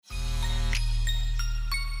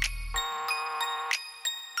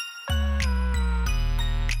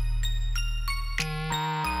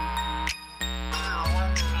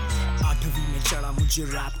मुझे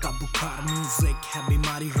रैप का बुखार, म्यूजिक है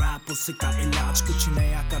बीमारी, रैप उसका इलाज, कुछ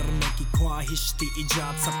नया करने की ख्वाहिश थी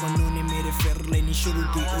इजाद, सपनों ने मेरे फिर लेनी शुरू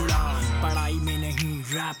की उड़ान, पढ़ाई में नहीं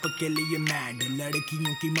रैप के लिए मैड,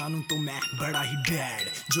 लड़कियों की मानूं तो मैं बड़ा ही बैड,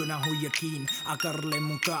 जो ना हो यकीन आकर ले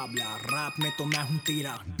मुकाबला, रैप में तो मैं हूँ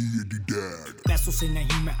तेरा डैड, पैसों से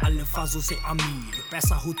नहीं मैं अल्फाजों से अमीर,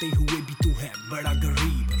 पैसा होते हुए भी तू है बड़ा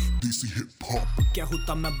गरीब, देसी हिप हॉप क्या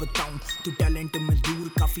होता मैं बताऊं, तू टैलेंट में दूर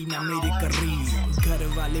काफी ना मेरे करीब, घर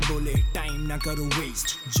वाले बोले टाइम ना करो वेस्ट,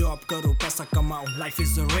 जॉब करो पैसा कमाओ लाइफ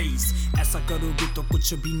इज अ रेस, ऐसा करोगे तो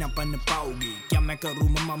कुछ भी ना बन पाओगे, क्या मैं करूं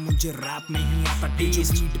मम्मा मुझे रैप में ही आता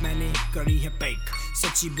टेस्ट, बीट मैंने करी है पैक,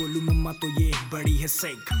 सच्ची बोलूं मम्मा तो ये बड़ी है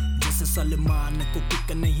सेक, जैसे सलमान को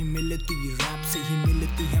किक नहीं मिलती रैप से ही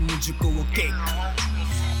मिलती है मुझको वो केक,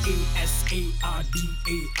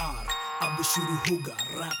 Asardar अब शुरू होगा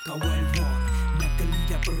रैप का वर्ल्ड वॉर, नकली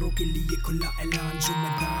रैपरों के लिए खुला ऐलान, जो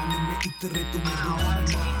मैदान में उतरे तुम्हें दूंगा मार,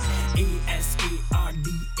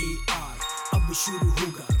 Asardar अब शुरू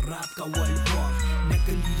होगा रैप का वर्ल्ड वॉर,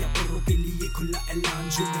 नकली रैपरों के लिए खुला ऐलान,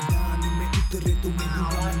 जो मैदान में उतरे तुम्हें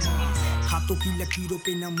दूंगा मार, हाथों की लकीरों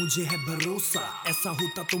पे ना मुझे है भरोसा, ऐसा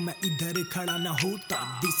होता तो मैं इधर खड़ा ना होता,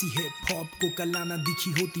 देसी हिप हॉप को कला ना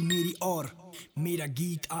दिखी होती मेरी, और मेरा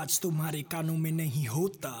गीत आज तुम्हारे कानों में नहीं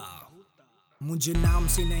होता, मुझे नाम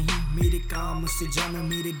से नहीं मेरे काम से जानो,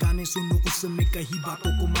 मेरे गाने सुनो उसमें कही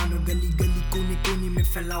बातों को मानो, गली गली कोने कोने में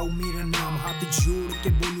फैलाओ मेरा नाम, हाथ जोड़ के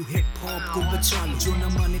बोलूं हिप हॉप को बचा लो, जो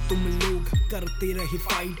न माने तुम लोग करते रहे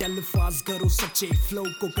फाइट, अल्फाज करो सच्चे फ्लो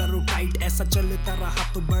को करो टाइट, ऐसा चलता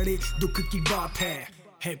रहा तो बड़े दुख की बात है,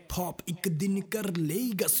 हिप हॉप एक दिन कर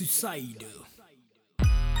लेगा सुसाइड।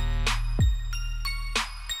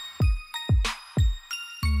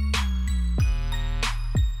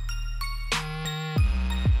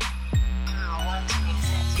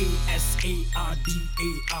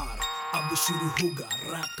 Asardar अब शुरू होगा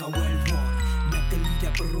रैप का वर्ल्ड वॉर, नकली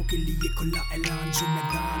रैपरों के लिए खुला ऐलान, जो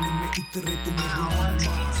मैदान में उतरे तुम्हें दूंगा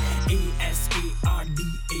मार,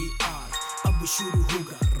 Asardar अब शुरू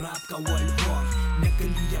होगा रैप का वर्ल्ड वॉर,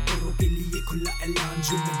 नकली रैपरों के लिए खुला ऐलान,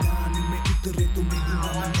 जो मैदान में उतरे तुम्हें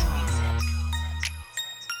दूंगा मार।